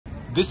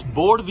This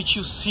board which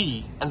you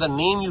see and the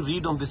name you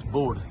read on this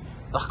board,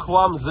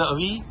 Rehavam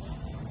Zeevi,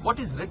 what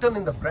is written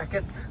in the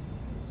brackets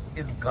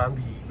is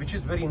Gandhi, which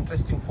is very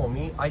interesting for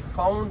me. I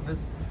found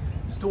this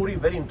story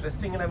very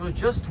interesting, and I was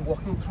just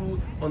walking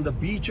through on the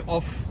beach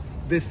of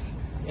this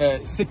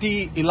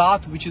city,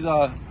 Eilat, which is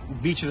a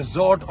beach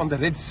resort on the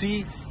Red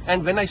Sea.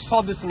 And when I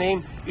saw this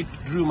name, it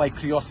drew my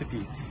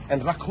curiosity.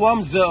 And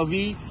Rehavam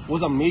Zeevi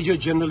was a major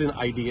general in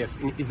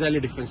IDF, in Israeli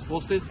Defense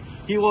Forces.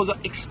 He was an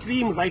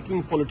extreme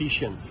right-wing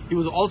politician. He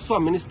was also a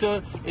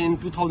minister in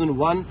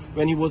 2001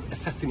 when he was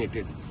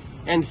assassinated.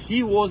 And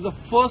he was the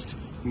first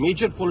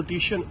major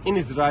politician in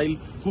Israel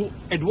who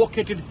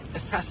advocated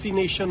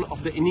assassination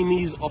of the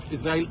enemies of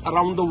Israel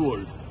around the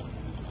world.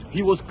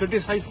 He was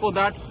criticized for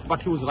that,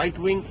 but he was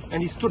right-wing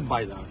and he stood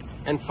by that.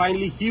 And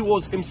finally, he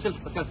was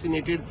himself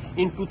assassinated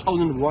in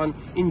 2001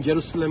 in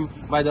Jerusalem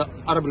by the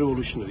Arab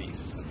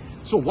revolutionaries.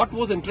 So what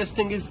was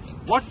interesting is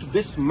what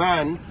this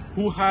man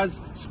who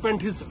has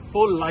spent his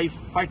whole life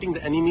fighting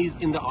the enemies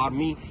in the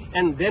army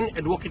and then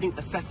advocating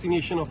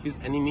assassination of his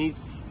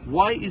enemies,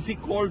 why is he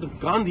called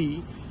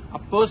Gandhi, a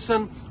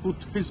person who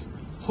his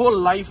whole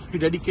life he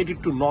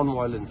dedicated to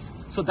non-violence?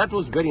 So that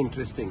was very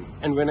interesting.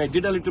 And when I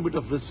did a little bit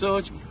of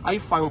research, I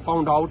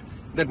found out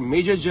that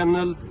Major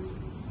General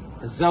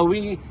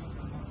Ze'evy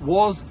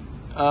was,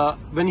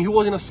 when he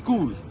was in a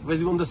school, when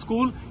he was in the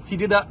school, he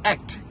did an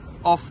act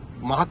of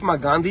Mahatma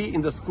Gandhi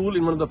in the school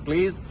in one of the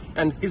plays,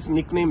 and his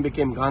nickname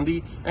became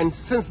Gandhi. And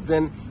since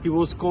then he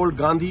was called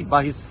Gandhi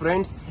by his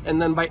friends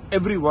and then by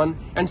everyone,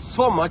 and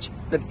so much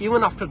that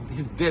even after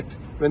his death,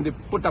 when they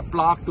put a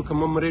plaque to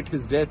commemorate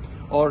his death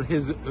or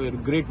his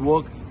great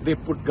work, they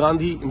put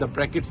Gandhi in the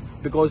brackets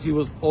because he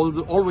was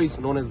always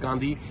known as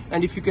Gandhi.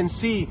 And if you can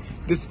see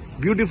this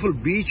beautiful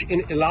beach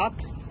in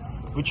Eilat,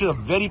 which is a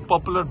very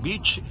popular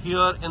beach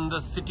here in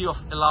the city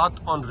of Eilat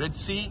on Red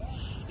Sea,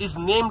 is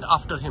named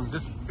after him.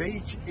 This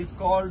beach is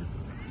called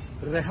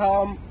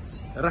Rehavam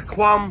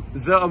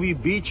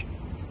Zeevi Beach,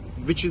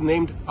 which is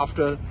named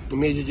after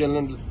Major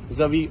General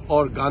Zeevi,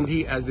 or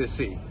Gandhi as they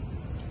say.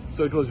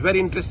 So it was very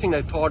interesting.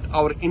 I thought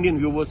our Indian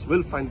viewers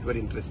will find it very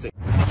interesting.